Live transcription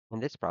In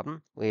this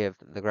problem, we have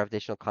the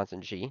gravitational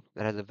constant g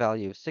that has a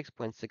value of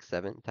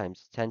 6.67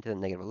 times 10 to the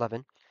negative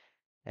 11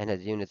 and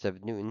has units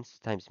of newtons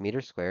times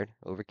meters squared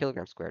over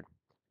kilograms squared.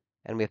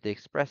 And we have to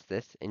express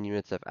this in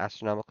units of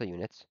astronomical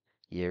units,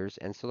 years,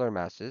 and solar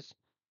masses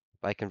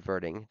by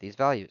converting these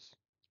values.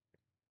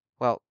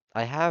 Well,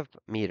 I have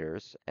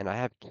meters and I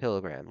have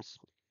kilograms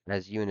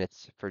as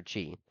units for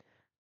g,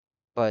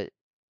 but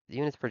the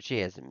units for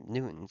g has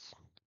newtons,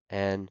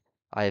 and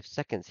I have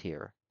seconds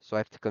here, so I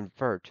have to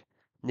convert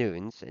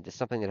newtons into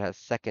something that has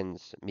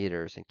seconds,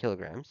 meters, and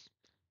kilograms.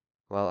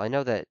 Well, I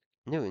know that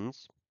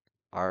newtons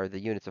are the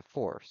units of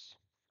force,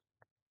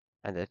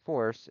 and that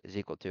force is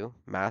equal to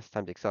mass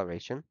times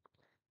acceleration,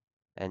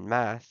 and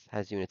mass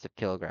has units of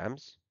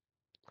kilograms.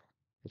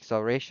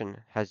 Acceleration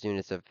has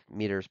units of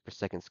meters per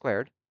second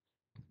squared,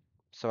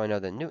 so I know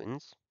that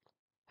newtons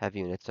have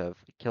units of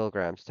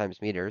kilograms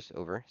times meters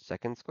over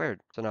seconds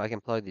squared. So now I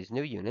can plug these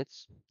new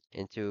units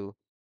into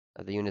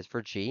the units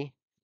for g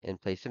in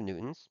place of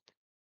newtons.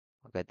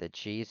 I'll get that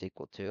g is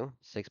equal to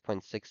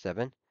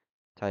 6.67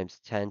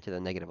 times 10 to the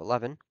negative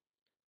 11.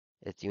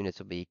 Its units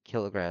will be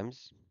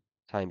kilograms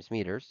times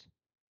meters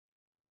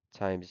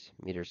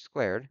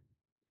squared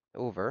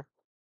over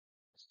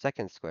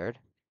seconds squared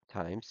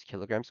times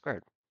kilograms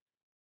squared.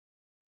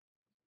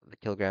 The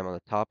kilogram on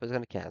the top is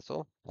going to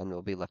cancel, and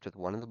we'll be left with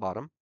 1 on the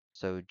bottom.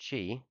 So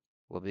g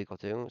will be equal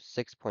to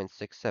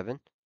 6.67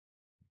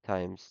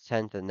 times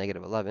 10 to the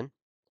negative 11.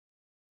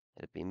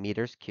 It'd be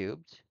meters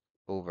cubed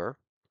over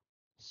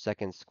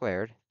seconds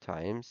squared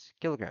times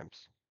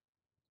kilograms.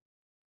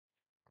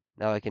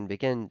 Now I can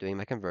begin doing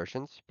my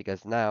conversions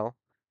because now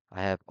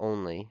I have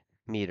only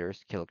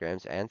meters,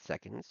 kilograms, and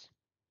seconds.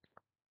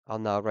 I'll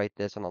now write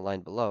this on the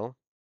line below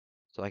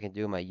so I can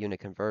do my unit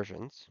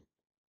conversions.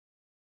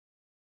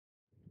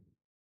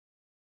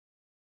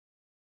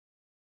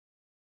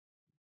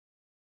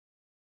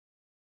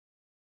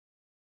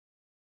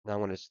 Now I'm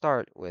going to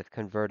start with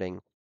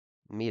converting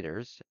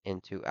meters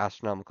into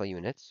astronomical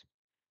units.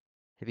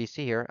 If you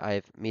see here, I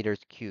have meters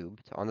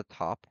cubed on the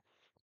top,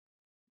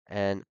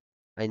 and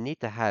I need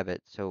to have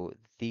it so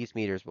these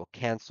meters will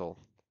cancel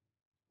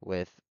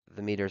with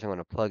the meters I'm going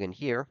to plug in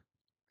here,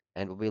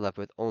 and we'll be left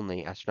with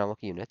only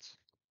astronomical units.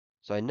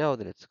 So I know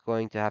that it's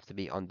going to have to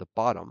be on the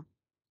bottom,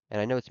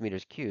 and I know it's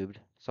meters cubed,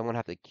 so I'm going to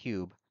have to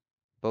cube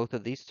both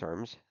of these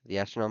terms, the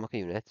astronomical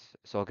units,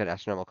 so I'll get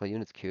astronomical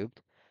units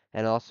cubed,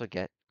 and I'll also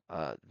get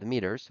the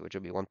meters, which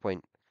will be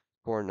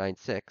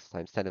 1.496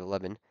 times 10 to the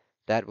 11.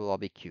 That will all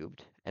be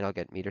cubed, and I'll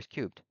get meters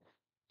cubed.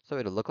 So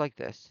it'll look like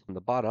this. On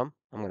the bottom,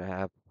 I'm going to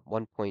have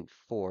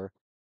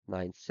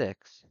 1.496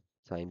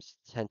 times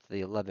 10 to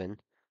the 11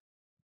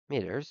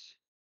 meters.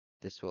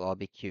 This will all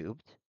be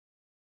cubed.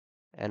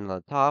 And on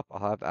the top,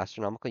 I'll have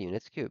astronomical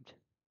units cubed.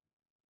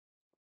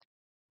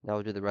 Now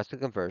we'll do the rest of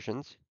the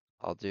conversions.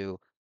 I'll do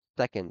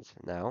seconds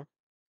now.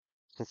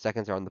 Since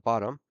seconds are on the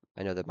bottom,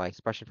 I know that my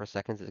expression for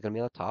seconds is going to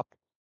be on the top.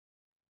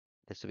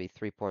 This will be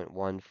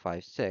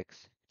 3.156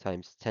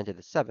 times 10 to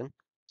the 7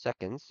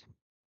 seconds.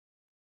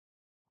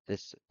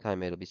 This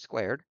time it'll be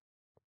squared.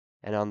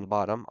 And on the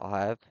bottom, I'll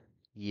have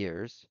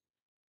years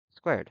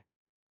squared.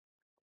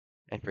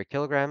 And for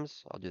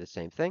kilograms, I'll do the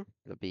same thing.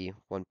 It'll be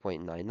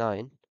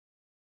 1.99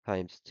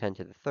 times 10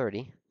 to the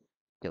 30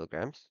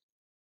 kilograms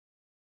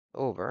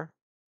over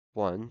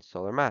 1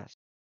 solar mass.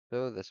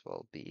 So this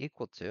will be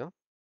equal to,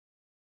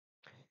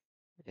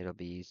 it'll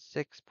be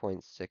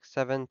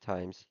 6.67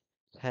 times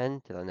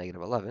 10 to the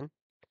negative 11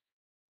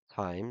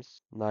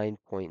 times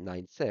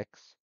 9.96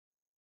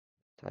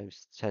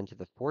 times 10 to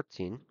the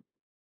 14.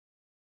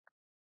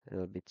 And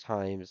it'll be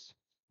times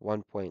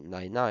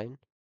 1.99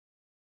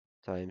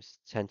 times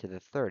 10 to the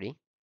 30.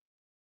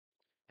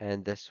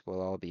 And this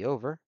will all be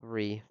over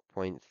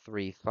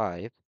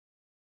 3.35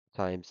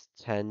 times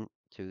 10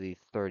 to the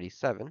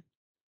 37.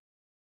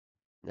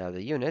 Now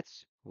the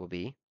units will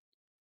be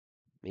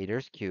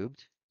meters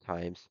cubed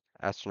times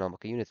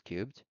astronomical units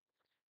cubed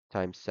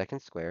times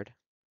seconds squared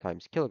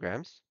times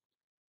kilograms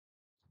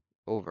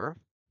over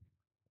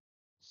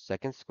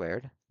seconds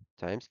squared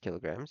times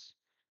kilograms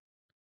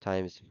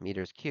times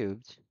meters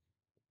cubed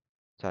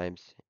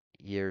times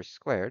years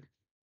squared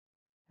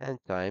and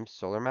times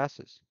solar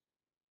masses.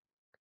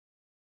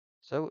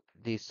 So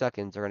these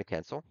seconds are going to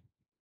cancel,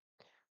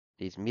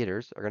 these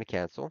meters are going to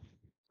cancel,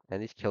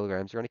 and these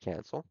kilograms are going to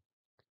cancel.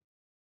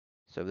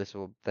 So this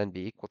will then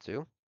be equal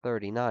to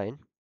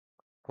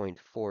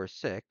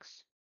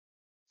 39.46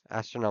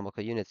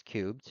 astronomical units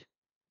cubed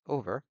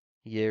over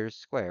years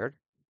squared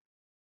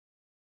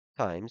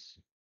times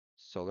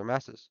solar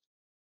masses.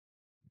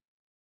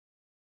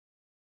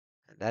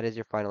 That is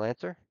your final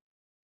answer.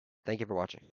 Thank you for watching.